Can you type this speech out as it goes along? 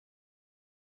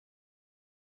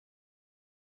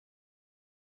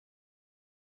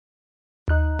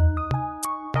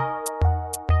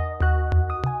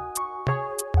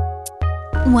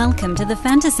Welcome to the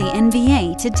Fantasy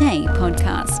NBA Today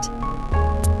podcast.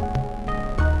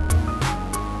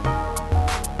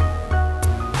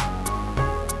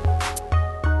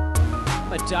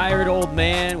 I'm a tired old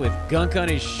man with gunk on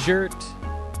his shirt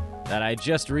that I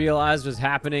just realized was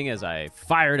happening as I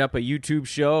fired up a YouTube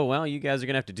show. Well, you guys are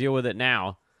going to have to deal with it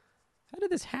now. How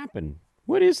did this happen?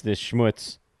 What is this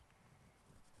schmutz?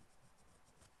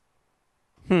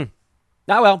 Oh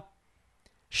well.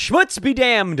 Schmutz be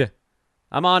damned.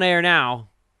 I'm on air now.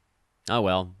 Oh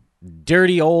well.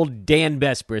 Dirty old Dan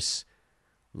Besbris.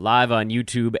 Live on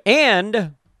YouTube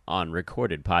and on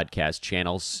recorded podcast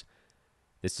channels.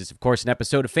 This is, of course, an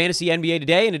episode of Fantasy NBA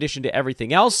Today, in addition to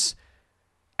everything else.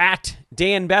 At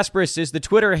Dan Besbris is the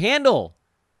Twitter handle.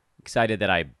 Excited that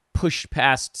I pushed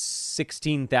past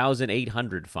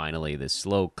 16,800 finally, this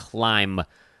slow climb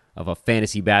of a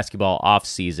fantasy basketball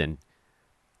offseason.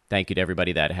 Thank you to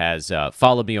everybody that has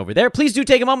followed me over there. Please do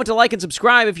take a moment to like and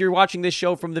subscribe if you're watching this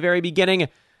show from the very beginning.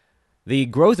 The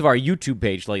growth of our YouTube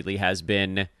page lately has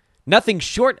been nothing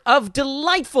short of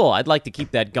delightful. I'd like to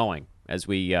keep that going as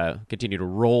we continue to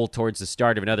roll towards the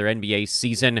start of another NBA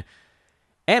season.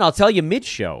 And I'll tell you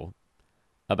mid-show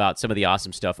about some of the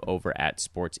awesome stuff over at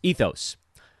Sports Ethos.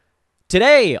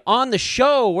 Today on the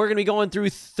show, we're going to be going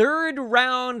through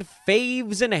third-round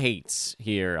faves and hates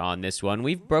here on this one.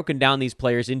 We've broken down these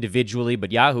players individually,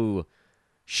 but Yahoo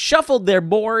shuffled their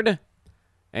board,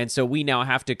 and so we now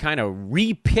have to kind of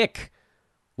re-pick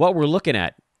what we're looking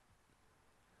at.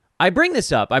 I bring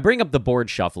up the board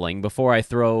shuffling before I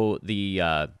throw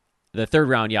the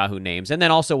third-round Yahoo names, and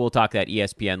then also we'll talk that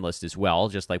ESPN list as well,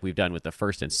 just like we've done with the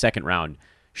first and second-round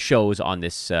shows on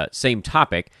this same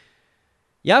topic.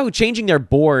 Yahoo changing their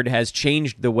board has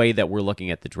changed the way that we're looking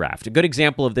at the draft. A good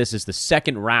example of this is the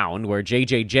second round, where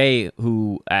JJJ,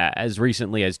 who as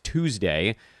recently as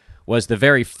Tuesday was the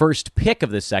very first pick of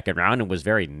the second round and was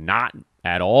very not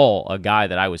at all a guy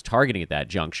that I was targeting at that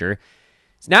juncture,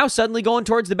 is now suddenly going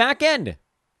towards the back end.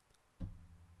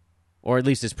 Or at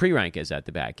least his pre-rank is at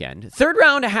the back end. Third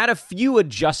round had a few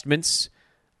adjustments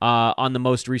on the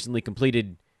most recently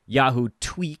completed Yahoo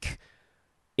tweak.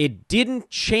 It didn't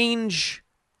change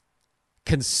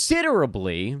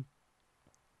considerably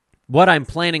what I'm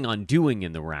planning on doing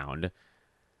in the round,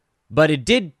 but it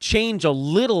did change a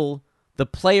little the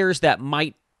players that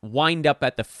might wind up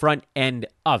at the front end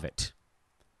of it.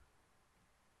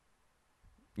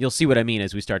 You'll see what I mean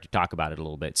as we start to talk about it a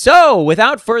little bit. So,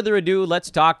 without further ado, let's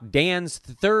talk Dan's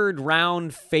third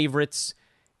round favorites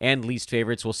and least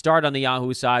favorites. We'll start on the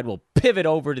Yahoo side. We'll pivot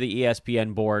over to the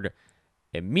ESPN board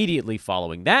immediately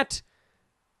following that.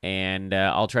 And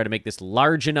I'll try to make this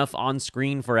large enough on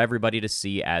screen for everybody to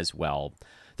see as well.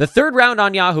 The third round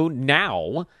on Yahoo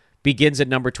now begins at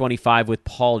number 25 with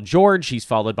Paul George. He's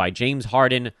followed by James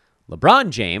Harden, LeBron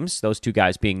James. Those two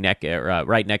guys being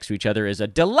right next to each other is a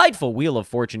delightful Wheel of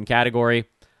Fortune category.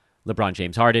 LeBron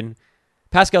James, Harden.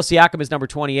 Pascal Siakam is number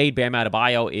 28. Bam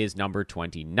Adebayo is number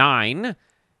 29.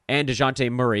 And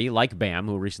DeJounte Murray, like Bam,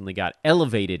 who recently got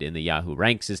elevated in the Yahoo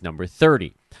ranks, is number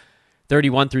 30.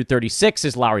 31 through 36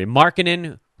 is Lauri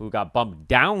Markkanen, who got bumped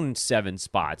down 7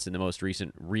 spots in the most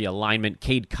recent realignment.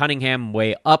 Cade Cunningham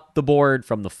way up the board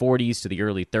from the 40s to the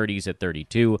early 30s at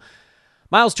 32.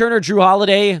 Miles Turner, Drew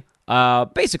Holiday,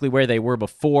 basically where they were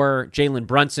before. Jalen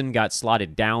Brunson got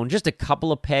slotted down just a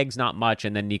couple of pegs, not much.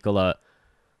 And then Nikola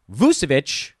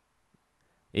Vucevic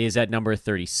is at number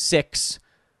 36,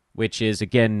 which is,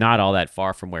 again, not all that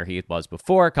far from where he was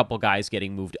before. A couple guys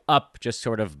getting moved up just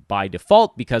sort of by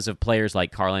default because of players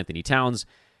like Karl Anthony Towns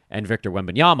and Victor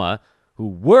Wembanyama, who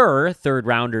were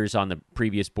third-rounders on the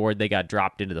previous board. They got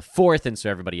dropped into the fourth, and so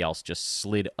everybody else just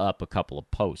slid up a couple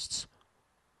of posts.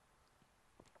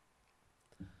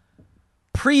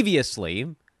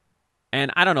 Previously,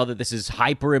 and I don't know that this is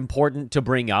hyper-important to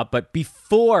bring up, but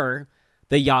before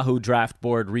the Yahoo draft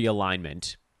board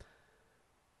realignment,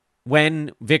 when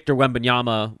Victor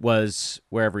Wembanyama was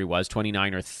wherever he was,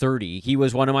 29 or 30, he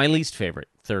was one of my least favorite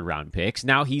third-round picks.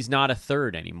 Now he's not a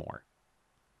third anymore.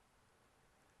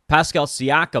 Pascal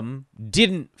Siakam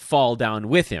didn't fall down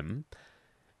with him,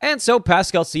 and so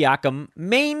Pascal Siakam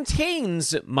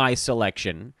maintains my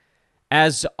selection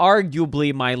as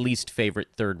arguably my least favorite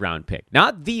third-round pick.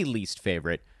 Not the least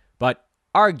favorite, but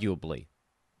arguably.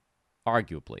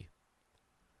 Arguably.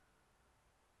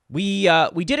 We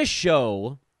did a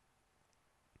show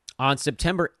on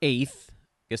September 8th, I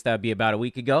guess that would be about a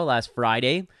week ago, last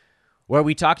Friday, where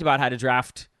we talked about how to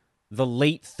draft the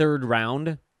late third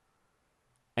round.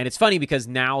 And it's funny because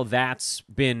now that's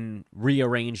been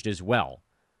rearranged as well.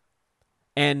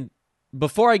 And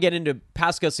before I get into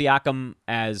Pascal Siakam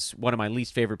as one of my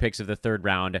least favorite picks of the third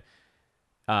round,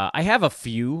 I have a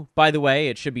few, by the way.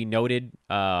 It should be noted.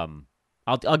 I'll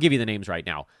give you the names right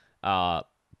now.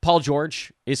 Paul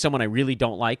George is someone I really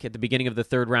don't like at the beginning of the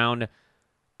third round.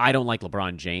 I don't like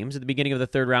LeBron James at the beginning of the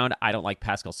third round. I don't like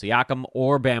Pascal Siakam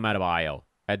or Bam Adebayo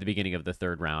at the beginning of the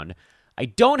third round. I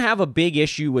don't have a big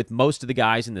issue with most of the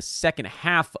guys in the second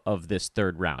half of this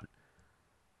third round.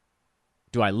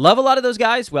 Do I love a lot of those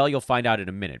guys? Well, you'll find out in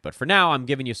a minute. But for now, I'm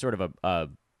giving you sort of a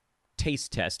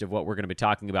taste test of what we're going to be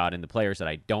talking about in the players that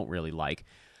I don't really like.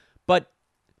 But,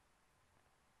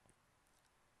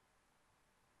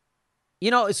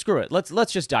 screw it.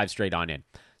 Let's just dive straight on in.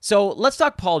 So let's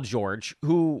talk Paul George,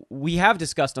 who we have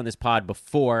discussed on this pod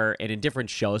before and in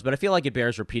different shows, but I feel like it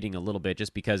bears repeating a little bit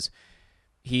just because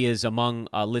he is among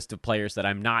a list of players that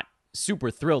I'm not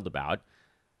super thrilled about.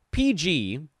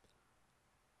 PG,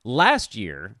 last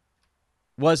year,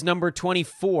 was number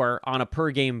 24 on a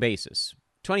per-game basis.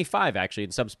 25, actually,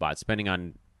 in some spots, depending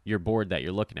on your board that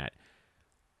you're looking at.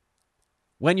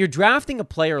 When you're drafting a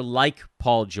player like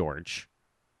Paul George,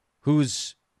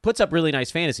 who's puts up really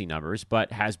nice fantasy numbers,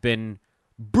 but has been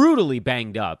brutally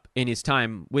banged up in his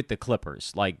time with the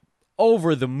Clippers. Like,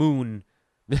 over the moon,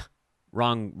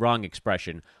 wrong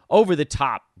expression, over the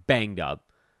top banged up.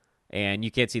 And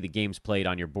you can't see the games played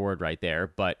on your board right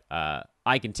there, but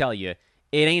I can tell you,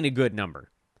 it ain't a good number.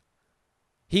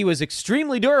 He was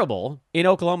extremely durable in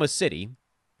Oklahoma City.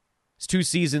 His 2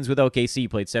 seasons with OKC, he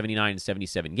played 79 and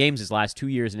 77 games. His last 2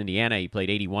 years in Indiana, he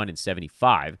played 81 and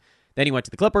 75. Then he went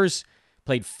to the Clippers,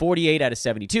 played 48 out of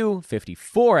 72,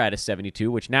 54 out of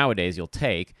 72, which nowadays you'll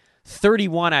take,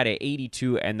 31 out of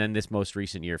 82, and then this most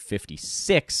recent year,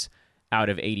 56 out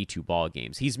of 82 ball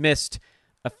games. He's missed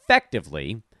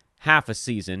effectively half a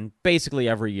season, basically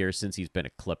every year since he's been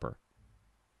a Clipper.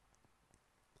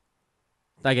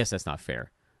 I guess that's not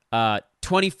fair.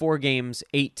 24 games,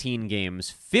 18 games,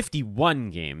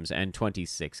 51 games, and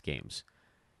 26 games.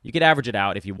 You could average it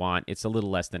out if you want. It's a little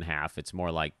less than half. It's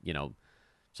more like,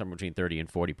 somewhere between 30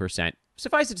 and 40%.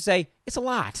 Suffice it to say, it's a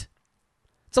lot.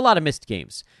 It's a lot of missed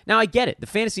games. Now, I get it. The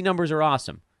fantasy numbers are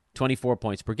awesome. 24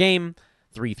 points per game,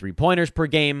 3 3-pointers per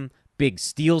game, big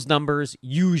steals numbers,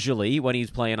 usually when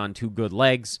he's playing on 2 good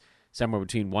legs, somewhere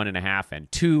between 1.5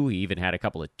 and 2. He even had a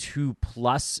couple of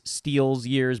 2+ steals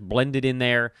years blended in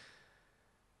there.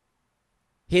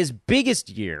 His biggest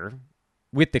year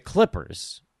with the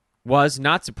Clippers was,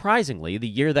 not surprisingly, the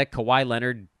year that Kawhi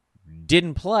Leonard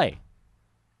didn't play.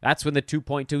 That's when the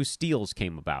 2.2 steals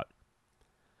came about.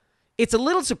 It's a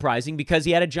little surprising because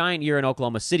he had a giant year in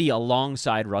Oklahoma City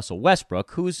alongside Russell Westbrook,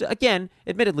 who's, again,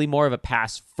 admittedly more of a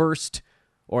pass-first,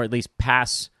 or at least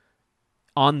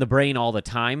pass-on-the-brain all the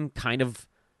time, kind of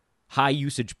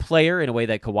high-usage player in a way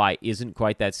that Kawhi isn't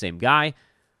quite that same guy.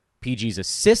 PG's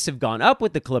assists have gone up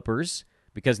with the Clippers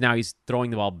because now he's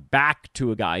throwing the ball back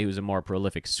to a guy who's a more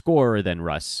prolific scorer than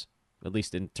Russ, at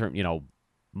least in terms,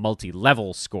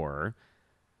 multi-level scorer.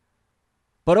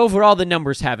 But overall, the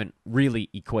numbers haven't really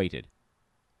equated.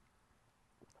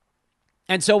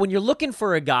 And so when you're looking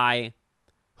for a guy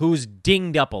who's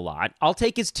dinged up a lot, I'll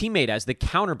take his teammate as the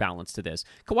counterbalance to this.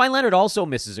 Kawhi Leonard also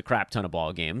misses a crap ton of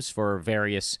ball games for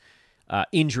various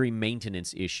injury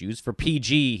maintenance issues. For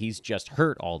PG, he's just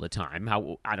hurt all the time.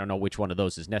 I don't know which one of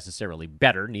those is necessarily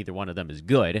better. Neither one of them is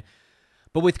good.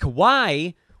 But with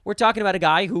Kawhi, we're talking about a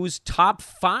guy who's top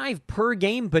 5 per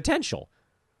game potential.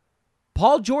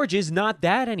 Paul George is not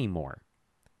that anymore.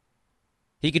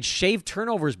 He could shave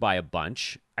turnovers by a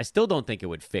bunch. I still don't think it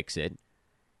would fix it.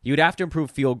 He would have to improve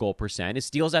field goal percent. His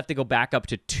steals have to go back up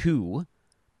to 2.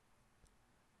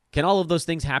 Can all of those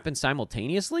things happen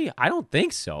simultaneously? I don't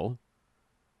think so.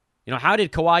 How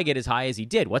did Kawhi get as high as he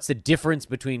did? What's the difference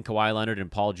between Kawhi Leonard and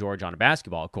Paul George on a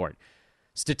basketball court?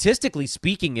 Statistically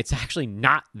speaking, it's actually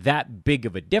not that big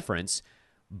of a difference,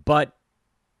 but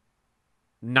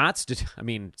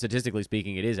statistically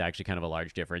speaking, it is actually kind of a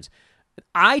large difference.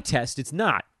 Eye test, it's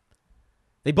not.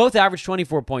 They both average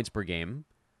 24 points per game.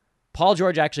 Paul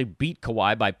George actually beat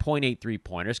Kawhi by 0.8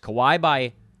 3-pointers. Kawhi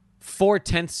by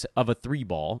 0.4 of a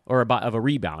 3-ball, or of a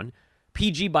rebound.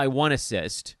 PG by 1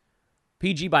 assist.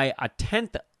 PG by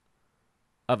 1/10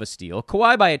 of a steal.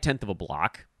 Kawhi by 1/10 of a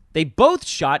block. They both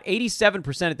shot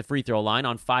 87% at the free throw line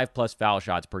on 5+ foul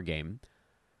shots per game.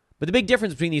 But the big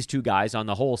difference between these two guys, on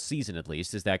the whole season at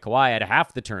least, is that Kawhi had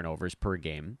half the turnovers per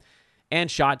game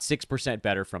and shot 6%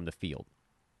 better from the field.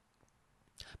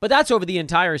 But that's over the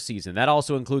entire season. That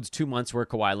also includes 2 months where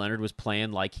Kawhi Leonard was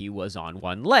playing like he was on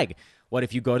one leg. What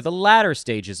if you go to the latter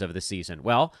stages of the season?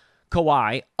 Well,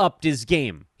 Kawhi upped his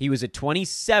game. He was at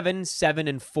 27, 7,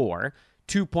 and 4,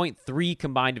 2.3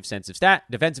 combined defensive stats,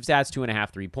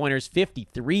 2.5 3-pointers,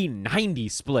 53-90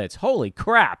 splits. Holy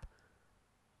crap.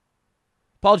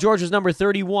 Paul George was number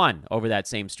 31 over that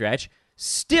same stretch,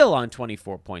 still on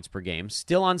 24 points per game,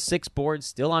 still on 6 boards,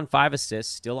 still on 5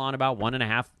 assists, still on about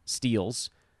 1.5 steals,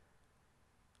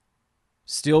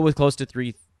 still with close to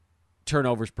 3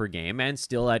 turnovers per game, and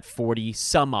still at 40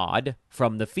 some odd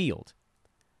from the field.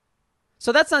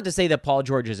 So that's not to say that Paul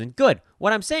George isn't good.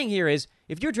 What I'm saying here is,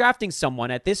 if you're drafting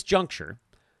someone at this juncture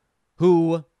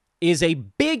who is a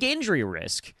big injury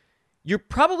risk, you're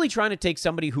probably trying to take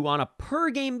somebody who on a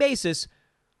per-game basis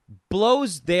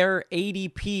blows their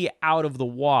ADP out of the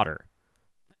water.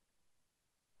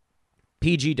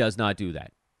 PG does not do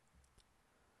that.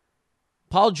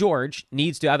 Paul George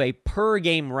needs to have a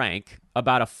per-game rank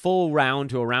about a full round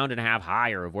to a round and a half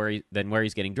higher than where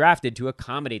he's getting drafted to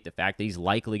accommodate the fact that he's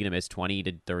likely going to miss 20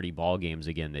 to 30 ball games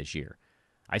again this year.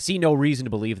 I see no reason to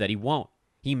believe that he won't.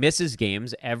 He misses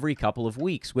games every couple of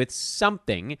weeks with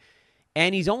something,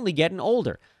 and he's only getting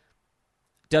older.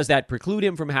 Does that preclude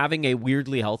him from having a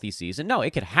weirdly healthy season? No,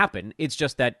 it could happen. It's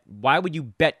just that why would you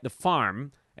bet the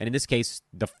farm, and in this case,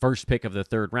 the first pick of the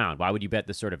third round, why would you bet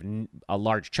the sort of a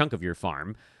large chunk of your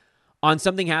farm on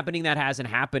something happening that hasn't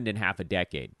happened in half a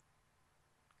decade?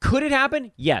 Could it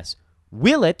happen? Yes.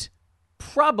 Will it?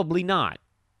 Probably not.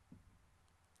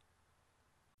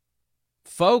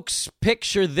 Folks,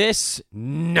 picture this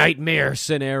nightmare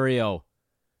scenario.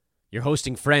 You're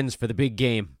hosting friends for the big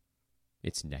game.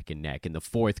 It's neck and neck in the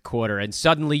fourth quarter, and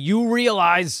suddenly you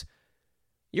realize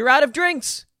you're out of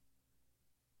drinks.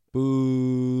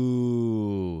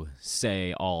 Boo,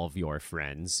 say all of your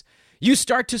friends. You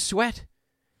start to sweat.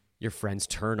 Your friends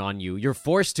turn on you. You're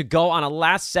forced to go on a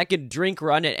last-second drink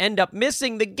run and end up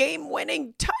missing the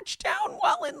game-winning touchdown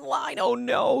while in line. Oh,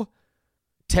 no.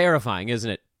 Terrifying, isn't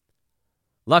it?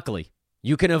 Luckily,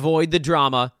 you can avoid the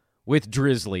drama with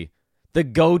Drizzly, the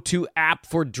go-to app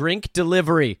for drink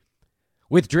delivery.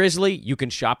 With Drizzly, you can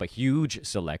shop a huge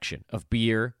selection of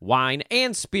beer, wine,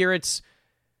 and spirits,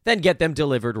 then get them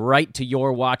delivered right to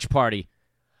your watch party.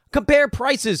 Compare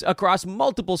prices across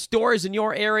multiple stores in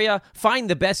your area, find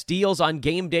the best deals on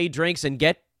game day drinks, and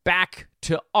get back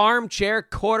to armchair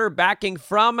quarterbacking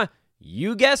from,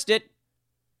 you guessed it,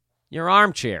 your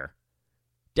armchair.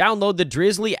 Download the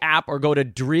Drizzly app or go to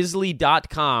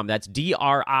drizzly.com. That's DRIZLY.com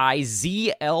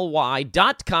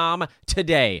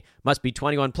today. Must be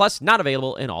 21 plus, not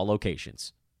available in all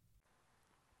locations.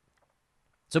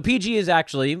 So PG is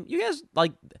actually, you guys,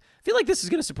 I feel like this is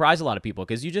going to surprise a lot of people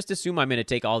because you just assume I'm going to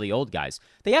take all the old guys.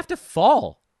 They have to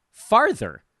fall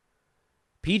farther.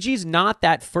 PG's not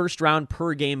that first round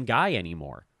per game guy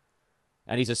anymore.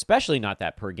 And he's especially not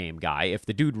that per-game guy if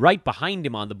the dude right behind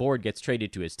him on the board gets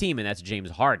traded to his team, and that's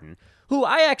James Harden, who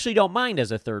I actually don't mind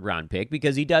as a third-round pick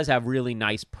because he does have really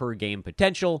nice per-game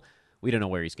potential. We don't know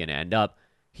where he's going to end up.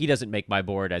 He doesn't make my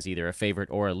board as either a favorite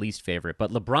or a least favorite,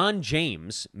 but LeBron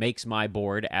James makes my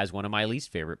board as one of my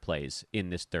least favorite plays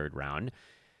in this third round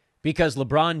because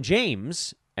LeBron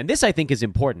James, and this I think is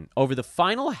important, over the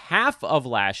final half of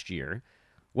last year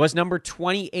was number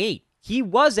 28. He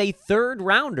was a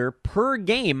third-rounder per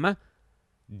game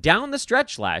down the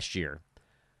stretch last year.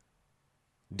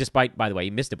 Despite, by the way, he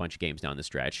missed a bunch of games down the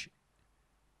stretch.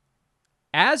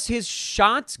 As his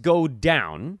shots go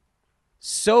down,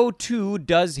 so too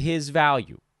does his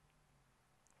value.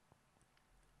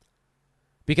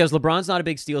 Because LeBron's not a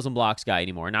big steals and blocks guy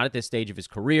anymore. Not at this stage of his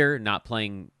career, not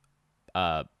playing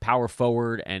power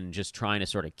forward and just trying to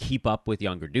sort of keep up with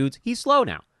younger dudes. He's slow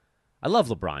now. I love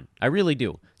LeBron. I really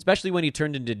do. Especially when he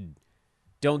turned into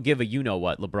don't give a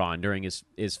you-know-what LeBron during his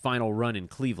final run in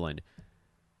Cleveland.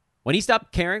 When he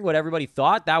stopped caring what everybody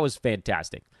thought, that was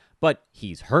fantastic. But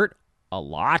he's hurt a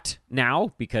lot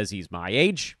now because he's my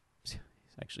age. He's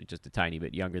actually just a tiny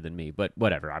bit younger than me, but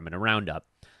whatever. I'm going to round up.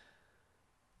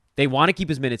 They want to keep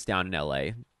his minutes down in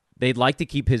L.A. They'd like to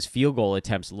keep his field goal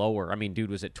attempts lower. I mean,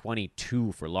 dude was at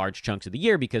 22 for large chunks of the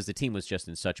year because the team was just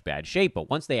in such bad shape.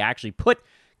 But once they actually put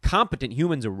competent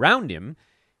humans around him,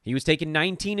 he was taking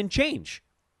 19 and change.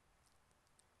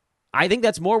 I think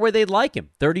that's more where they'd like him.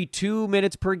 32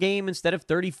 minutes per game instead of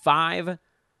 35.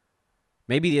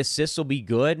 Maybe the assists will be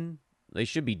good. They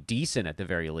should be decent at the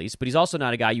very least. But he's also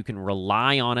not a guy you can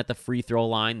rely on at the free throw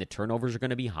line. The turnovers are going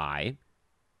to be high.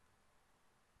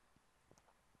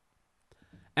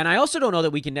 And I also don't know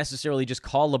that we can necessarily just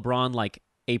call LeBron like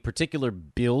a particular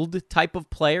build type of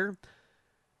player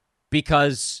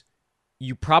because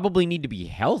you probably need to be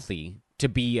healthy to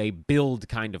be a build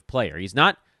kind of player. He's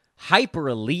not hyper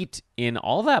elite in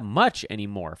all that much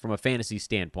anymore from a fantasy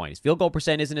standpoint. His field goal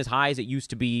percent isn't as high as it used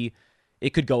to be.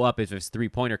 It could go up if his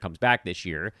three-pointer comes back this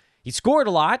year. He scored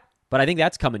a lot, but I think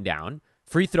that's coming down.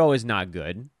 Free throw is not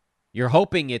good. You're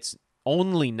hoping it's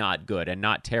only not good and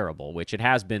not terrible, which it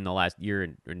has been the last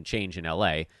year and change in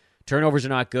LA. Turnovers are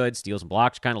not good. Steals and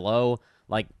blocks kind of low.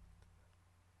 Like,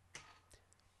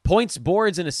 points,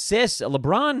 boards, and assists.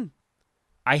 LeBron,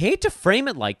 I hate to frame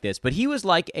it like this, but he was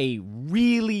like a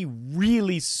really,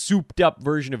 really souped-up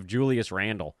version of Julius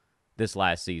Randle this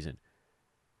last season.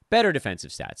 Better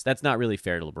defensive stats. That's not really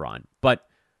fair to LeBron. But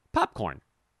popcorn.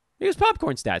 He was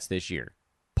popcorn stats this year.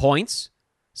 Points,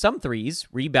 some threes,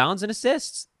 rebounds, and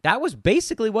assists. That was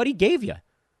basically what he gave you.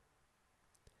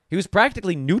 He was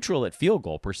practically neutral at field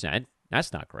goal percent.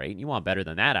 That's not great. You want better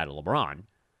than that out of LeBron.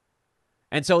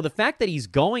 And so the fact that he's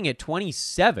going at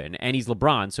 27, and he's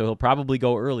LeBron, so he'll probably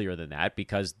go earlier than that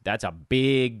because that's a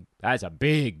big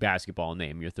basketball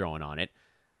name you're throwing on it.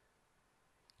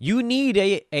 You need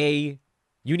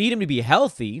you need him to be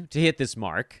healthy to hit this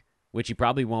mark, which he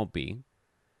probably won't be.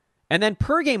 And then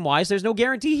per game wise, there's no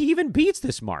guarantee he even beats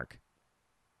this mark.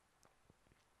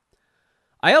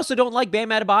 I also don't like Bam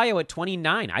Adebayo at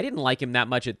 29. I didn't like him that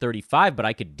much at 35, but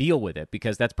I could deal with it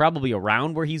because that's probably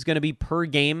around where he's going to be per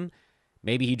game.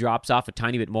 Maybe he drops off a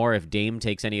tiny bit more if Dame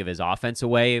takes any of his offense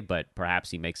away, but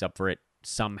perhaps he makes up for it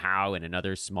somehow in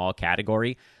another small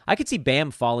category. I could see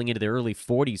Bam falling into the early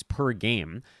 40s per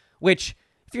game, which,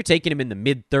 if you're taking him in the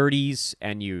mid-30s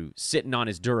and you sitting on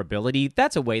his durability,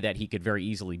 that's a way that he could very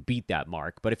easily beat that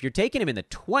mark. But if you're taking him in the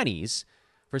 20s,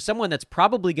 for someone that's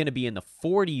probably going to be in the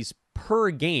 40s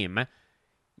per game,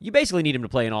 you basically need him to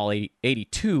play in all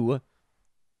 82. And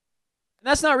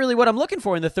that's not really what I'm looking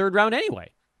for in the third round anyway.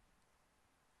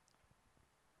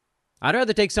 I'd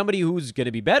rather take somebody who's going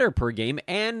to be better per game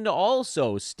and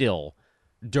also still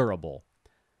durable.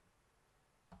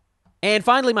 And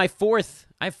finally, my fourth.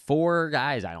 I have four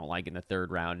guys I don't like in the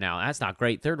third round. Now, that's not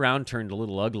great. Third round turned a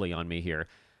little ugly on me here.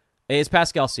 It's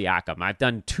Pascal Siakam. I've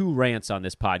done 2 rants on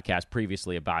this podcast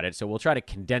previously about it, so we'll try to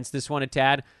condense this one a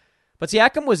tad. But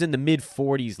Siakam was in the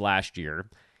mid-40s last year.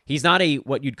 He's not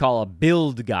what you'd call a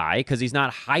build guy because he's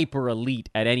not hyper elite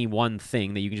at any one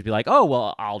thing that you can just be like, oh,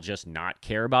 well, I'll just not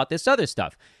care about this other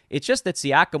stuff. It's just that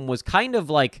Siakam was kind of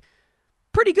like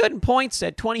pretty good in points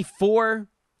at 24.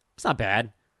 It's not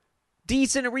bad.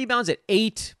 Decent at rebounds at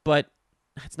 8, but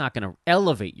that's not going to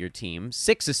elevate your team.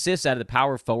 6 assists out of the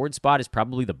power forward spot is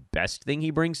probably the best thing he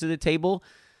brings to the table.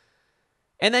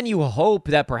 And then you hope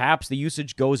that perhaps the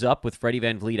usage goes up with Freddie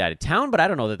VanVleet out of town, but I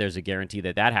don't know that there's a guarantee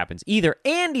that that happens either.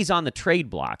 And he's on the trade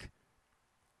block.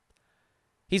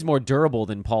 He's more durable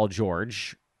than Paul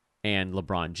George and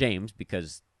LeBron James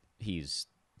because he's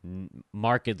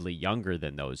markedly younger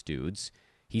than those dudes.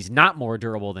 He's not more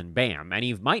durable than Bam, and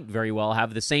he might very well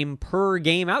have the same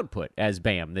per-game output as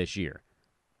Bam this year.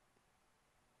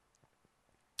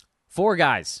 4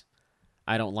 guys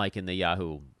I don't like in the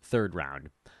Yahoo third round.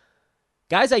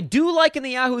 Guys I do like in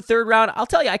the Yahoo third round, I'll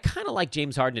tell you, I kind of like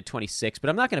James Harden at 26, but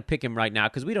I'm not going to pick him right now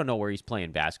because we don't know where he's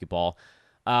playing basketball.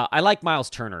 I like Miles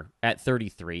Turner at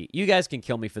 33. You guys can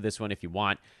kill me for this one if you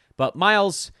want, but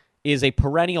Miles is a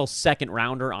perennial second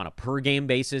rounder on a per-game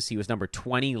basis. He was number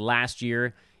 20 last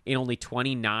year in only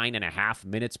 29 and a half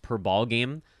minutes per ball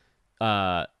game.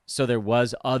 So there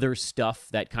was other stuff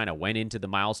that kind of went into the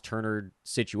Miles Turner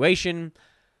situation.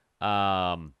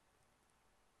 Field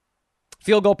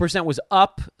goal percent was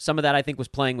up. Some of that, I think, was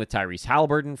playing with Tyrese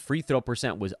Halliburton. Free throw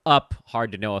percent was up.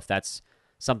 Hard to know if that's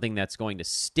something that's going to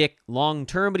stick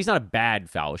long-term, but he's not a bad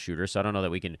foul shooter, so I don't know that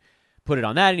we can put it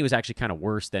on that, and he was actually kind of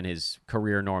worse than his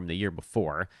career norm the year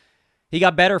before. He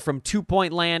got better from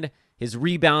two-point land. His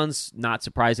rebounds, not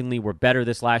surprisingly, were better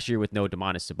this last year with no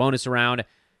Domantas Sabonis around.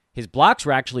 His blocks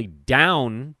were actually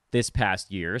down this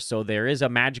past year, so there is a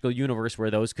magical universe where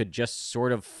those could just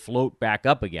sort of float back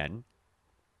up again.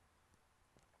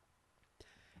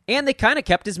 And they kind of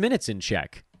kept his minutes in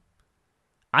check.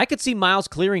 I could see Miles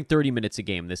clearing 30 minutes a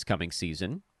game this coming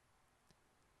season.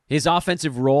 His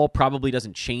offensive role probably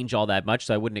doesn't change all that much,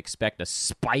 so I wouldn't expect a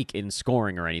spike in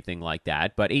scoring or anything like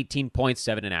that. But 18 points,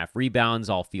 7.5 rebounds,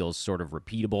 all feels sort of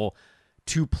repeatable.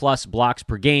 2+ blocks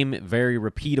per game, very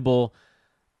repeatable.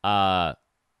 The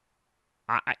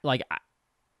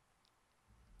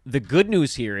good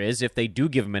news here is if they do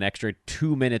give him an extra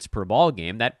 2 minutes per ball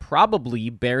game, that probably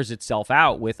bears itself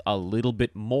out with a little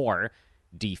bit more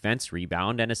defense,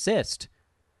 rebound, and assist.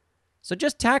 So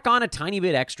just tack on a tiny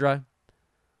bit extra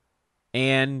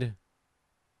and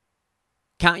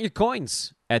count your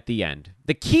coins at the end.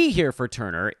 The key here for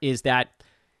Turner is that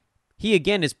he,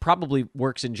 again, probably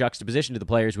works in juxtaposition to the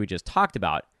players we just talked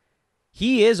about.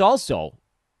 He is also,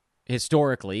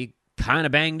 historically, kind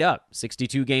of banged up.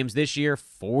 62 games this year,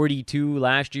 42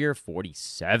 last year,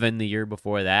 47 the year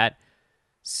before that,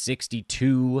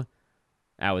 62.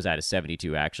 That was out of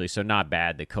 72, actually, so not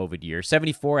bad, the COVID year.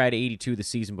 74 out of 82 the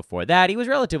season before that. He was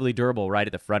relatively durable right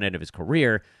at the front end of his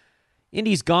career.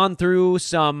 Indy's gone through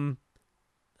some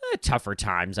tougher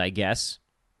times, I guess.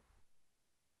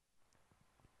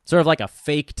 Sort of like a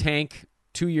fake tank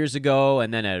 2 years ago,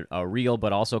 and then a real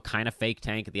but also kind of fake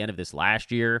tank at the end of this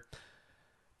last year.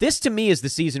 This, to me, is the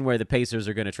season where the Pacers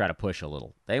are going to try to push a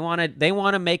little. They want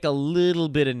to make a little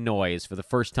bit of noise for the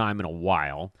first time in a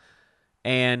while.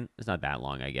 And it's not that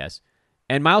long, I guess.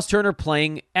 And Miles Turner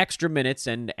playing extra minutes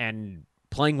and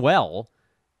playing well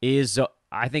is,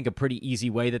 I think, a pretty easy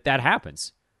way that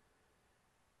happens.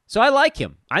 So I like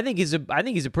him. I think he's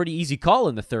a pretty easy call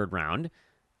in the third round.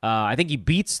 I think he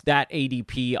beats that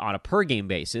ADP on a per game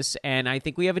basis, and I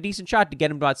think we have a decent shot to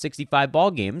get him about 65 ball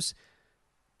games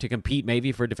to compete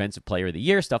maybe for Defensive Player of the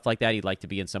Year, stuff like that. He'd like to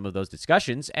be in some of those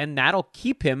discussions, and that'll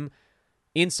keep him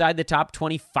inside the top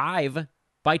 25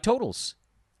 by totals.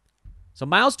 So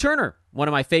Miles Turner, one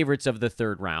of my favorites of the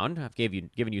third round. I've given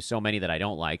you so many that I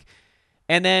don't like.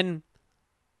 And then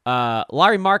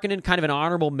Lauri Markkanen, kind of an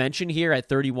honorable mention here at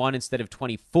 31 instead of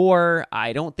 24.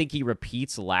 I don't think he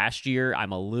repeats last year.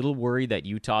 I'm a little worried that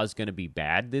Utah is going to be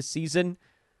bad this season.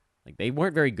 Like, they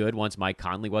weren't very good once Mike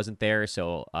Conley wasn't there.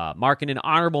 So Markkanen,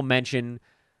 honorable mention.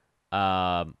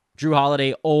 Drew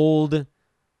Holiday, old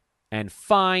and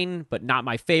fine, but not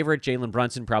my favorite. Jalen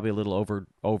Brunson, probably a little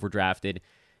overdrafted.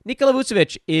 Nikola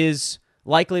Vucevic is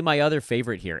likely my other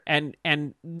favorite here. And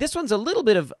this one's a little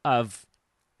bit of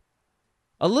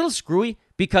a little screwy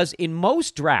because in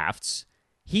most drafts,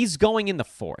 he's going in the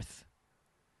fourth.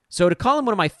 So to call him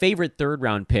one of my favorite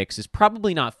third-round picks is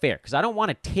probably not fair because I don't want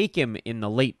to take him in the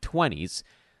late 20s.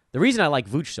 The reason I like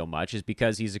Vooch so much is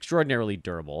because he's extraordinarily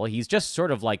durable. He's just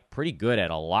sort of like pretty good at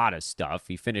a lot of stuff.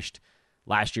 He finished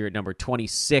last year at number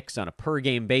 26 on a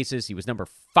per-game basis. He was number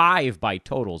 5 by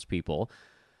totals, people.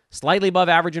 Slightly above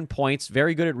average in points,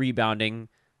 very good at rebounding,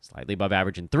 slightly above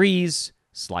average in threes,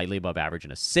 slightly above average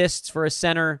in assists for a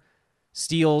center,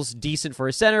 steals decent for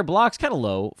a center, blocks kind of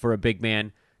low for a big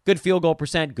man, good field goal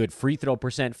percent, good free throw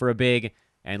percent for a big,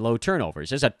 and low turnovers.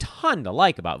 There's a ton to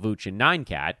like about Vooch and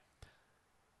 9-cat.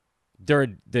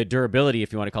 The durability,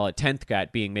 if you want to call it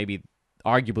 10th-cat, being maybe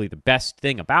arguably the best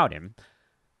thing about him.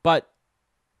 But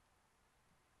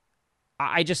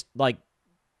I just like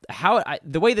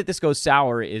the way that this goes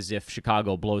sour is if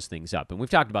Chicago blows things up. And we've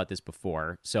talked about this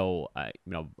before. So,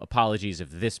 apologies if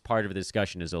this part of the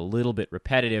discussion is a little bit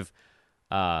repetitive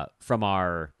from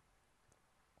our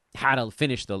how to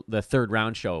finish the third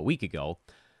round show a week ago.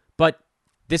 But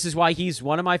this is why he's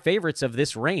one of my favorites of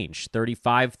this range,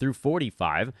 35 through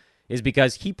 45, is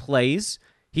because he plays,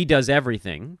 he does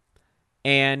everything,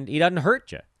 and he doesn't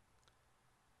hurt you.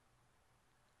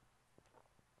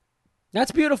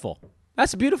 That's beautiful.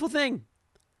 That's a beautiful thing.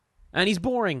 And he's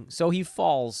boring, so he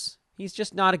falls. He's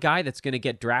just not a guy that's going to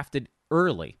get drafted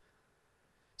early.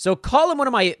 So call him one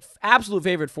of my absolute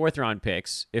favorite fourth-round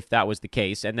picks, if that was the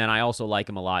case, and then I also like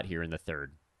him a lot here in the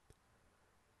third.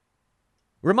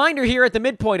 Reminder here at the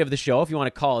midpoint of the show, if you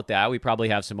want to call it that, we probably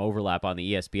have some overlap on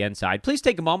the ESPN side. Please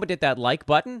take a moment, hit that like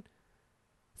button.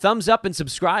 Thumbs up and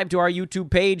subscribe to our YouTube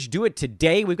page. Do it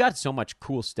today. We've got so much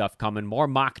cool stuff coming. More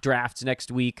mock drafts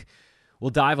next week.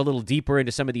 We'll dive a little deeper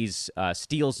into some of these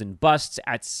steals and busts.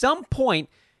 At some point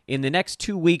in the next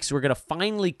 2 weeks, we're going to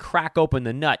finally crack open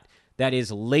the nut that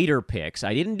is later picks.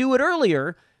 I didn't do it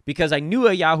earlier because I knew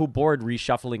a Yahoo board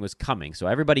reshuffling was coming. So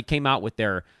everybody came out with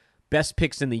their best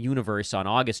picks in the universe on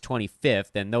August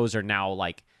 25th, and those are now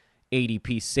like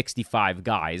ADP 65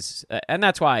 guys. And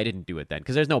that's why I didn't do it then,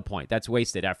 because there's no point. That's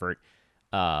wasted effort.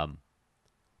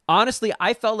 Honestly,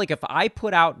 I felt like if I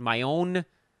put out my own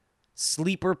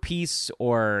sleeper piece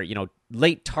or,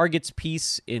 late targets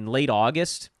piece in late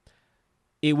August,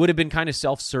 it would have been kind of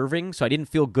self-serving, so I didn't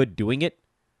feel good doing it.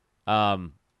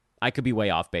 I could be way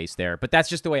off base there, but that's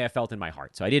just the way I felt in my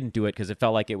heart. So I didn't do it because it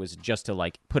felt like it was just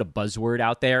to put a buzzword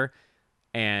out there.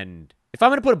 And if I'm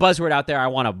going to put a buzzword out there, I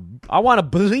want to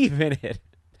believe in it.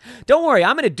 Don't worry,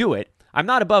 I'm going to do it. I'm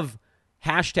not above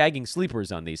hashtagging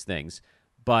sleepers on these things,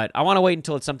 but I want to wait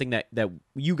until it's something that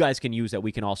you guys can use that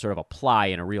we can all sort of apply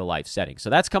in a real life setting. So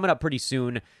that's coming up pretty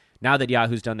soon. Now that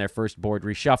Yahoo's done their first board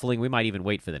reshuffling, we might even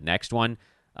wait for the next one,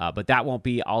 but that won't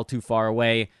be all too far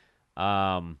away.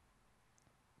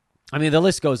 The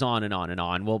list goes on and on and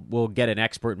on. We'll get an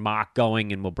expert mock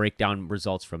going, and we'll break down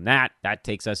results from that. That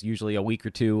takes us usually a week or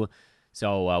two.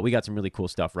 So we got some really cool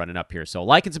stuff running up here. So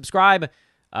like and subscribe.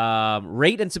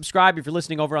 Rate and subscribe if you're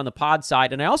listening over on the pod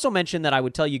side. And I also mentioned that I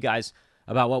would tell you guys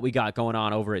about what we got going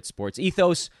on over at Sports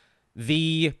Ethos.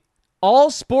 The All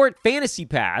Sport Fantasy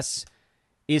Pass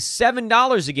is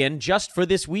 $7 again just for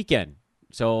this weekend.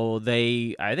 So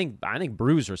I think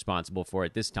Brew's responsible for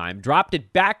it this time. Dropped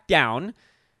it back down.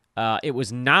 It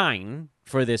was 9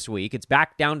 for this week. It's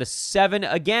back down to 7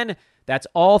 again. That's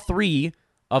all 3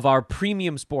 of our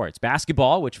premium sports.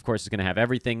 Basketball, which of course is going to have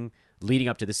everything leading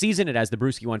up to the season. It has the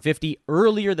Brewski 150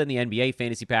 earlier than the NBA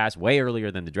Fantasy Pass, way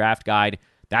earlier than the draft guide.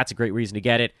 That's a great reason to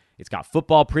get it. It's got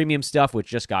football premium stuff, which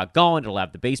just got going. It'll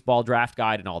have the baseball draft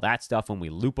guide and all that stuff when we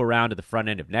loop around to the front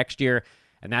end of next year.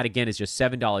 And that, again, is just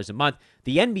 $7 a month.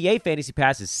 The NBA Fantasy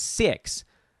Pass is $6.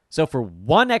 So for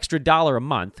 $1 extra a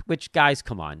month, which, guys,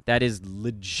 come on, that is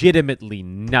legitimately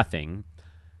nothing.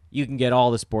 You can get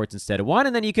all the sports instead of one,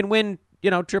 and then you can win,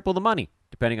 triple the money,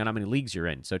 depending on how many leagues you're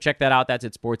in. So check that out. That's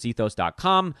at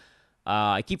sportsethos.com.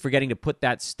 I keep forgetting to put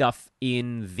that stuff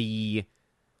in the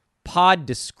pod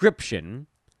description,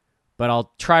 but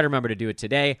I'll try to remember to do it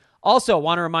today. Also,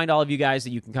 want to remind all of you guys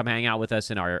that you can come hang out with us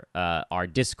in our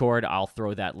Discord. I'll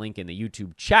throw that link in the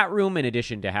YouTube chat room in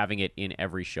addition to having it in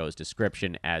every show's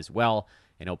description as well,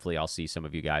 and hopefully I'll see some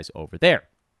of you guys over there.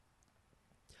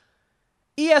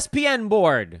 ESPN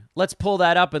board. Let's pull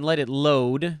that up and let it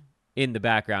load in the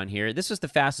background here. This was the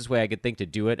fastest way I could think to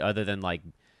do it other than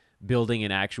building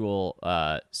an actual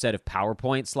set of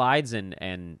PowerPoint slides.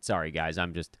 And sorry, guys,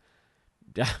 I'm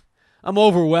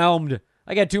overwhelmed.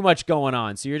 I got too much going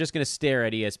on, so you're just going to stare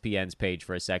at ESPN's page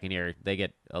for a second here. They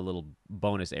get a little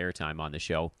bonus airtime on the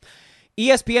show.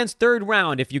 ESPN's third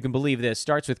round, if you can believe this,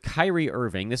 starts with Kyrie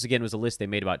Irving. This, again, was a list they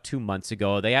made about 2 months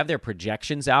ago. They have their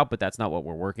projections out, but that's not what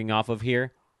we're working off of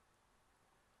here.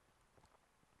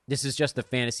 This is just the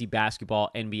fantasy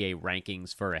basketball NBA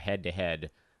rankings for a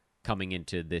head-to-head coming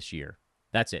into this year.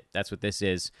 That's it. That's what this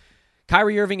is.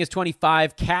 Kyrie Irving is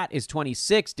 25, Kat is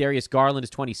 26, Darius Garland is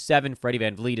 27, Freddie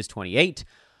VanVleet is 28,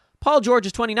 Paul George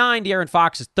is 29, De'Aaron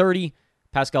Fox is 30,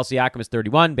 Pascal Siakam is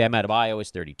 31, Bam Adebayo is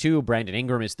 32, Brandon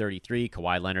Ingram is 33,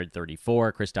 Kawhi Leonard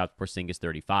 34, Kristaps Porzingis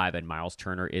 35, and Miles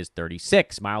Turner is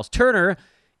 36. Miles Turner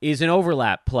is an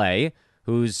overlap play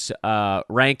whose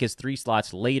rank is 3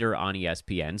 slots later on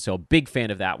ESPN, so big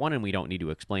fan of that one, and we don't need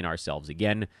to explain ourselves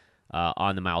again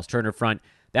on the Miles Turner front.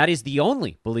 That is the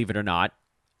only, believe it or not,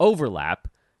 overlap,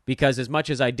 because as much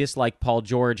as I dislike Paul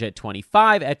George at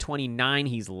 25, at 29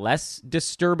 he's less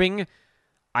disturbing.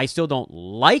 I still don't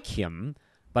like him,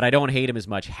 but I don't hate him as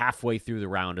much halfway through the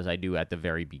round as I do at the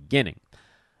very beginning.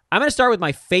 I'm going to start with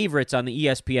my favorites on the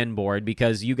ESPN board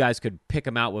because you guys could pick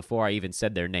them out before I even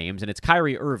said their names, and it's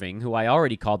Kyrie Irving, who I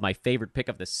already called my favorite pick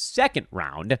of the second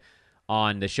round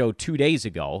on the show 2 days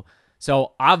ago.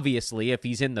 So obviously, if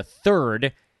he's in the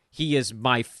third, he is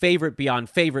my favorite beyond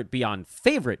favorite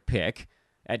pick.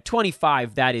 At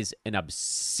 25, that is an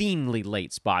obscenely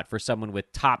late spot for someone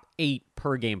with top 8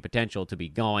 per game potential to be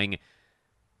going.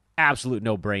 Absolute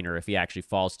no-brainer if he actually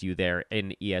falls to you there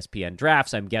in ESPN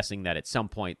drafts. I'm guessing that at some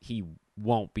point he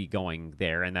won't be going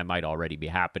there, and that might already be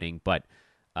happening, but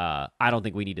I don't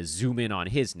think we need to zoom in on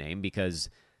his name because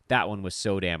that one was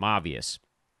so damn obvious.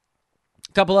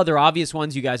 A couple other obvious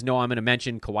ones you guys know I'm going to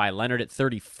mention. Kawhi Leonard at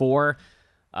 34.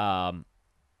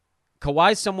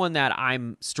 Kawhi's someone that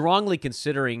I'm strongly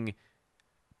considering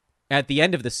at the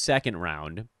end of the second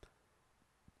round.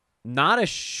 Not a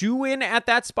shoo-in at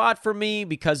that spot for me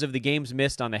because of the games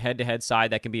missed on the head-to-head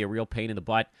side. That can be a real pain in the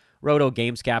butt. Roto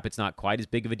games cap, it's not quite as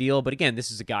big of a deal. But again, this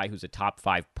is a guy who's a top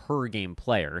 5 per game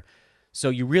player.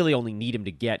 So you really only need him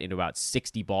to get into about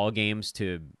 60 ball games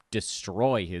to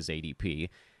destroy his ADP.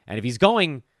 And if he's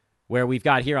going where we've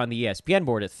got here on the ESPN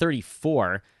board at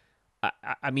 34,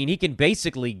 I mean, he can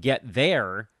basically get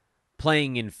there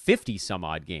playing in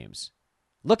 50-some-odd games.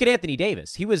 Look at Anthony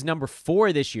Davis. He was number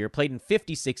 4 this year, played in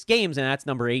 56 games, and that's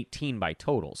number 18 by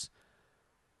totals.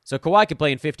 So Kawhi could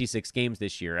play in 56 games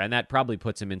this year, and that probably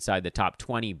puts him inside the top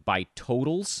 20 by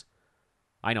totals.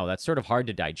 I know, that's sort of hard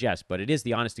to digest, but it is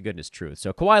the honest-to-goodness truth.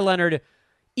 So Kawhi Leonard,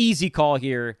 easy call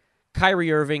here.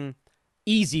 Kyrie Irving,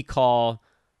 easy call.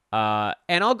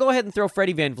 And I'll go ahead and throw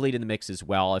Freddie VanVleet in the mix as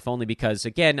well, if only because,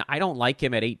 again, I don't like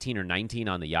him at 18 or 19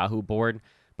 on the Yahoo board,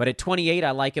 but at 28,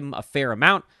 I like him a fair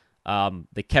amount.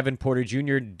 The Kevin Porter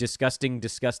Jr. disgusting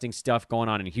stuff going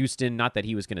on in Houston. Not that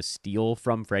he was going to steal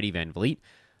from Freddie VanVleet,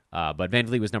 but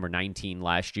VanVleet was number 19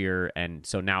 last year, and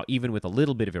so now even with a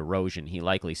little bit of erosion, he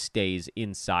likely stays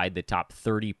inside the top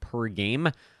 30 per game,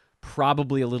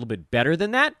 probably a little bit better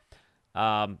than that.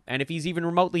 And if he's even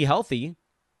remotely healthy,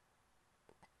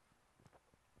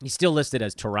 he's still listed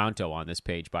as Toronto on this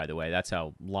page, by the way. That's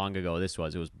how long ago this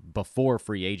was. It was before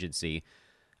free agency.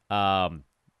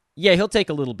 Yeah, he'll take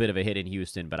a little bit of a hit in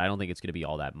Houston, but I don't think it's going to be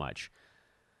all that much.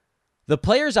 The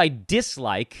players I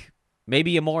dislike,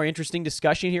 maybe a more interesting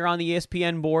discussion here on the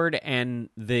ESPN board, and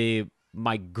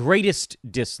my greatest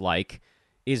dislike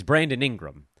is Brandon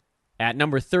Ingram. At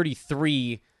number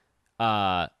 33,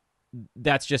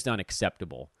 that's just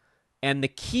unacceptable. And the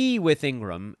key with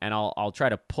Ingram, and I'll try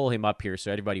to pull him up here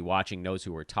so everybody watching knows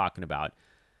who we're talking about.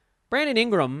 Brandon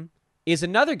Ingram is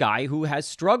another guy who has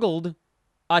struggled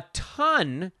a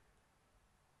ton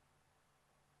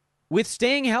with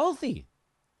staying healthy.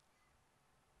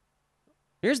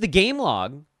 Here's the game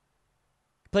log.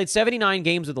 Played 79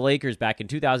 games with the Lakers back in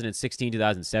 2016,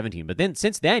 2017. But then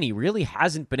since then, he really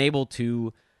hasn't been able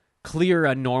to clear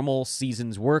a normal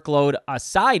season's workload,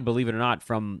 aside, believe it or not,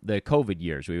 from the COVID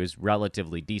years, where he was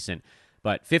relatively decent.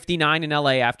 But 59 in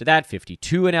LA after that,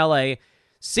 52 in LA,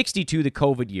 62 the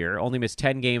COVID year, only missed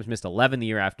 10 games, missed 11 the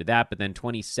year after that, but then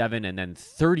 27 and then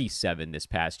 37 this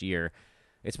past year.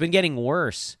 It's been getting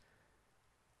worse.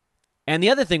 And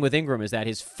the other thing with Ingram is that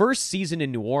his first season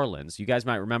in New Orleans, you guys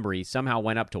might remember, he somehow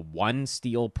went up to 1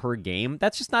 steal per game.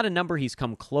 That's just not a number he's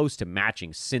come close to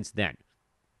matching since then.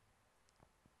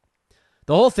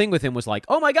 The whole thing with him was like,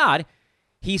 oh my God,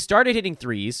 he started hitting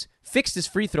threes, fixed his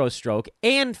free throw stroke,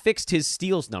 and fixed his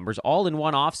steals numbers all in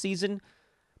one offseason,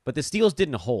 but the steals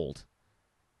didn't hold.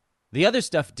 The other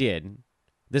stuff did.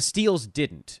 The steals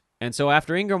didn't. And so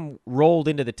after Ingram rolled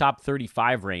into the top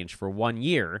 35 range for 1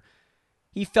 year,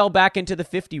 he fell back into the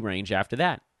 50 range after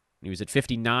that. He was at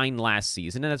 59 last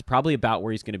season, and that's probably about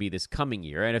where he's going to be this coming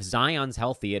year. And if Zion's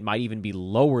healthy, it might even be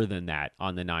lower than that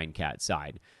on the 9-cat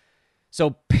side.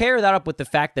 So pair that up with the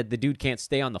fact that the dude can't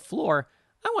stay on the floor.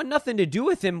 I want nothing to do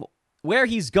with him where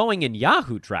he's going in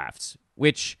Yahoo drafts,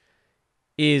 which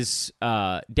is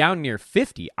down near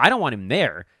 50. I don't want him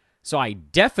there, so I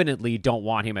definitely don't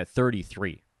want him at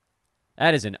 33.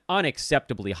 That is an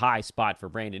unacceptably high spot for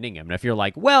Brandon Ingram. And if you're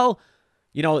like, well,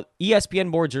 you know, ESPN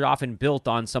boards are often built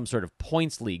on some sort of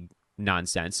points league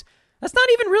nonsense, that's not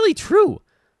even really true,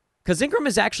 because Ingram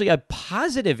is actually a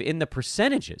positive in the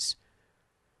percentages.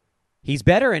 He's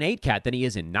better in 8-cat than he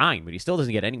is in 9, but he still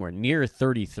doesn't get anywhere near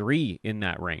 33 in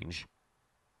that range.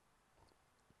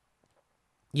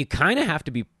 You kind of have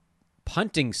to be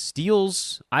punting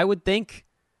steals, I would think,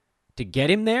 to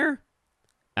get him there.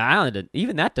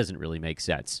 Even that doesn't really make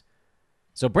sense.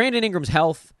 So Brandon Ingram's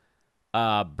health,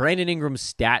 Brandon Ingram's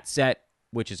stat set,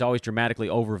 which is always dramatically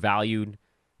overvalued.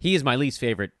 He is my least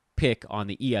favorite pick on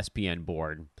the ESPN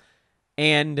board.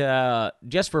 And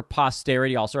just for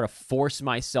posterity, I'll sort of force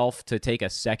myself to take a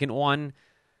second one.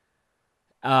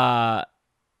 And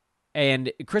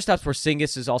Kristaps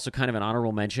Porzingis is also kind of an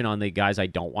honorable mention on the guys I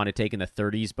don't want to take in the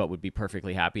 30s, but would be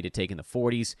perfectly happy to take in the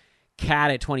 40s.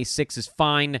 Cat at 26 is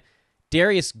fine.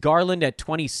 Darius Garland at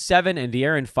 27 and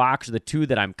De'Aaron Fox are the two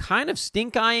that I'm kind of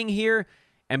stink-eyeing here.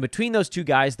 And between those two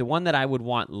guys, the one that I would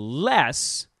want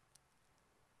less...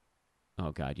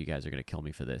 Oh, God, you guys are going to kill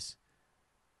me for this.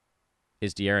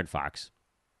 Is De'Aaron Fox.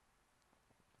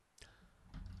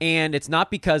 And it's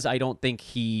not because I don't think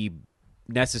he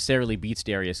necessarily beats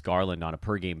Darius Garland on a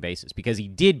per-game basis, because he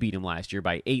did beat him last year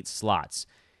by 8 slots.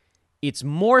 It's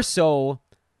more so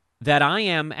that I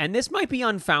am, and this might be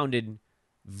unfounded,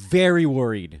 very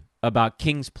worried about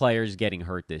Kings players getting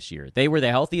hurt this year. They were the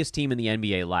healthiest team in the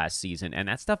NBA last season, and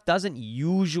that stuff doesn't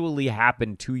usually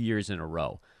happen 2 years in a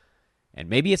row. And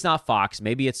maybe it's not Fox,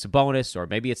 maybe it's Sabonis, or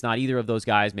maybe it's not either of those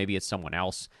guys, maybe it's someone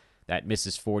else that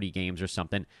misses 40 games or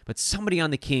something. But somebody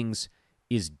on the Kings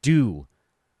is due.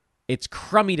 It's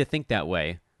crummy to think that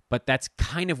way, but that's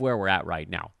kind of where we're at right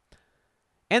now.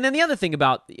 And then the other thing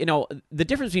about, the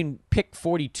difference between pick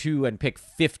 42 and pick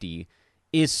 50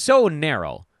 is so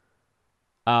narrow.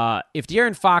 If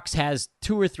De'Aaron Fox has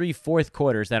 2 or 3 fourth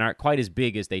quarters that aren't quite as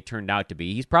big as they turned out to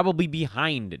be, he's probably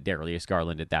behind Darius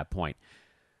Garland at that point.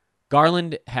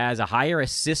 Garland has a higher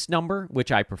assist number,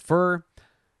 which I prefer.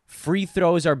 Free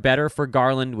throws are better for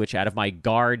Garland, which out of my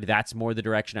guard, that's more the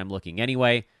direction I'm looking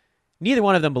anyway. Neither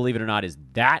one of them, believe it or not, is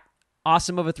that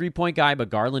awesome of a three-point guy, but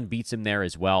Garland beats him there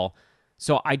as well.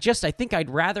 So I think I'd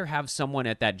rather have someone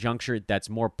at that juncture that's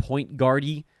more point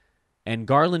guardy, and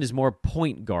Garland is more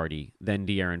point guardy than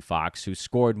De'Aaron Fox, who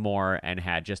scored more and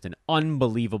had just an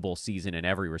unbelievable season in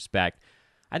every respect.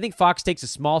 I think Fox takes a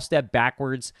small step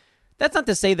backwards. That's not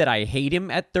to say that I hate him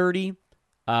at 30.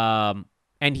 And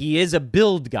he is a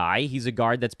build guy. He's a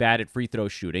guard that's bad at free throw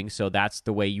shooting, so that's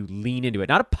the way you lean into it.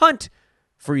 Not a punt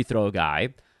free throw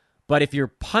guy, but if you're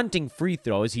punting free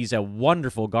throws, he's a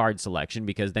wonderful guard selection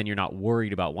because then you're not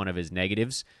worried about one of his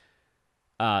negatives.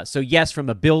 So yes, from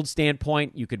a build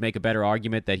standpoint, you could make a better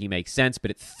argument that he makes sense,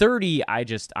 but at 30,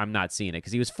 I'm not seeing it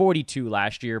because he was 42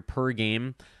 last year per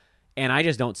game, and I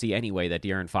just don't see any way that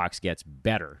De'Aaron Fox gets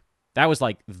better. That was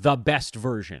like the best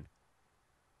version.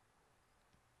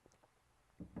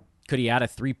 Could he add a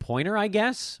three-pointer, I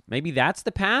guess? Maybe that's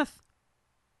the path?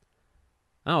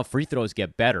 Oh, free throws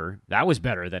get better. That was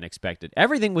better than expected.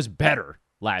 Everything was better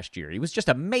last year. He was just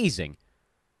amazing.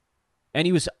 And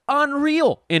he was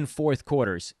unreal in fourth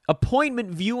quarters.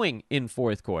 Appointment viewing in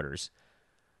fourth quarters.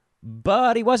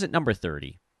 But he wasn't number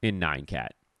 30 in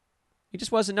 9-cat. He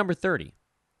just wasn't number 30.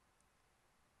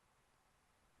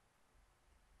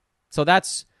 So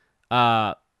that's,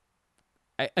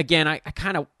 again, I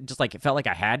kind of just like, it felt like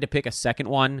I had to pick a second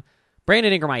one.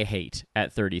 Brandon Ingram, I hate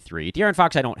at 33. De'Aaron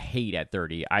Fox, I don't hate at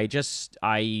 30.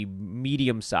 I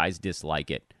medium-sized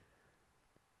dislike it.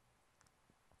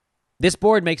 This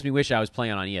board makes me wish I was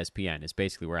playing on ESPN, is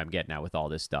basically where I'm getting at with all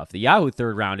this stuff. The Yahoo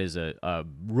third round is a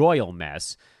royal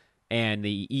mess, and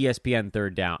the ESPN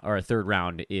third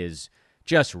round is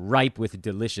just ripe with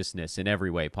deliciousness in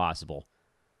every way possible.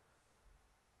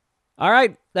 All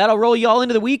right, that'll roll you all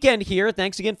into the weekend here.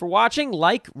 Thanks again for watching.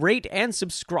 Like, rate, and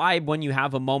subscribe when you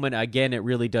have a moment. Again, it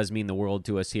really does mean the world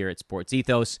to us here at Sports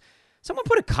Ethos. Someone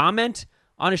put a comment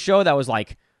on a show that was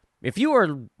like, if you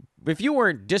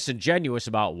weren't disingenuous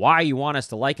about why you want us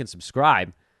to like and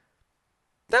subscribe,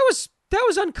 that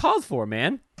was uncalled for,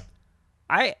 man.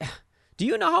 Do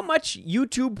you know how much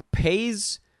YouTube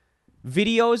pays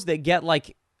videos that get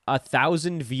like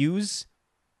 1,000 views?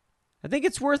 I think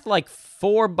it's worth like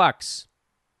 $4.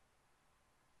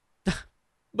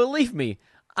 Believe me,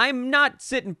 I'm not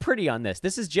sitting pretty on this.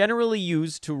 This is generally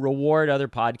used to reward other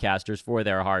podcasters for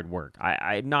their hard work.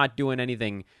 I'm not doing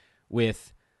anything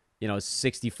with,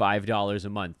 $65 a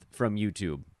month from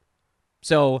YouTube.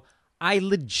 So I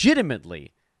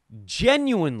legitimately,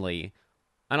 genuinely,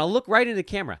 and I'll look right into the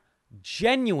camera,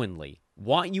 genuinely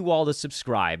want you all to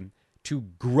subscribe to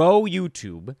grow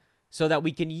YouTube so that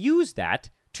we can use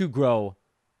that to grow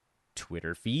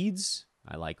Twitter feeds.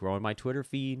 I like growing my Twitter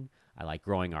feed. I like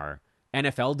growing our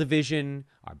NFL division,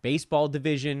 our baseball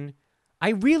division. I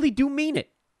really do mean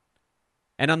it.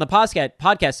 And on the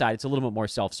podcast side, it's a little bit more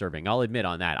self-serving. I'll admit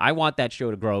on that. I want that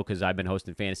show to grow because I've been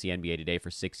hosting Fantasy NBA Today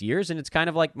for 6 years, and it's kind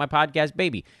of like my podcast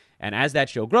baby. And as that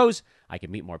show grows, I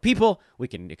can meet more people. We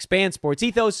can expand Sports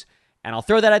Ethos. And I'll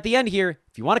throw that at the end here.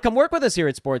 If you want to come work with us here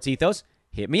at Sports Ethos,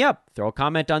 hit me up. Throw a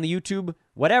comment on the YouTube,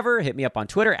 whatever. Hit me up on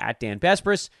Twitter at Dan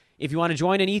Bespris. If you want to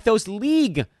join an Ethos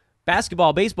League,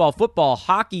 basketball, baseball, football,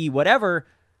 hockey, whatever,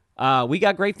 we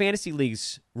got great fantasy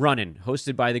leagues running,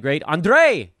 hosted by the great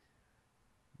Andre.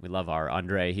 We love our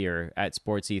Andre here at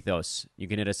Sports Ethos. You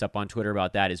can hit us up on Twitter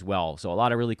about that as well. So a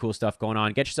lot of really cool stuff going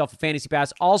on. Get yourself a Fantasy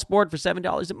Pass, all sport for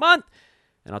 $7 a month.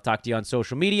 And I'll talk to you on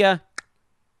social media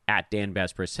at Dan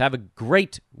Bespris. Have a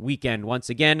great weekend once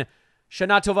again.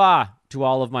 Shana Tova to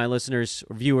all of my listeners,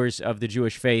 viewers of the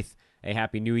Jewish faith. A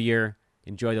happy new year.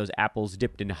 Enjoy those apples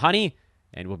dipped in honey.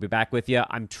 And we'll be back with you.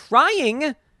 I'm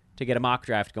trying to get a mock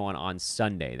draft going on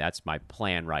Sunday. That's my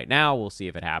plan right now. We'll see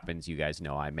if it happens. You guys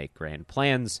know I make grand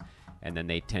plans, and then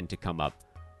they tend to come up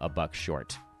a buck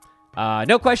short.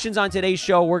 No questions on today's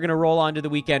show. We're going to roll on to the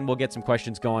weekend. We'll get some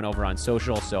questions going over on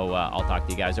social, so I'll talk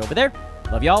to you guys over there.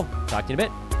 Love y'all. Talk to you in a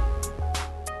bit.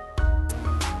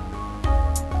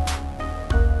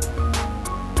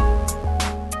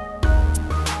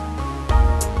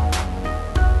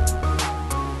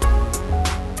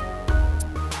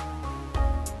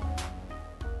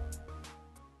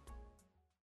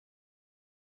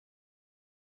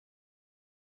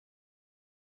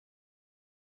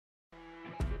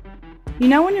 You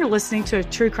know when you're listening to a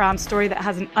true crime story that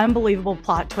has an unbelievable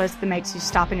plot twist that makes you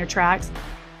stop in your tracks?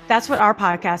 That's what our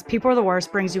podcast, People Are the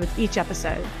Worst, brings you with each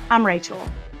episode. I'm Rachel.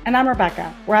 And I'm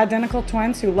Rebecca. We're identical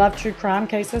twins who love true crime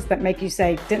cases that make you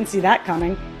say, didn't see that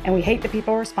coming, and we hate the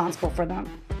people responsible for them.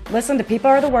 Listen to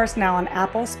People Are the Worst now on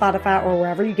Apple, Spotify, or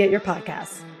wherever you get your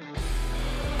podcasts.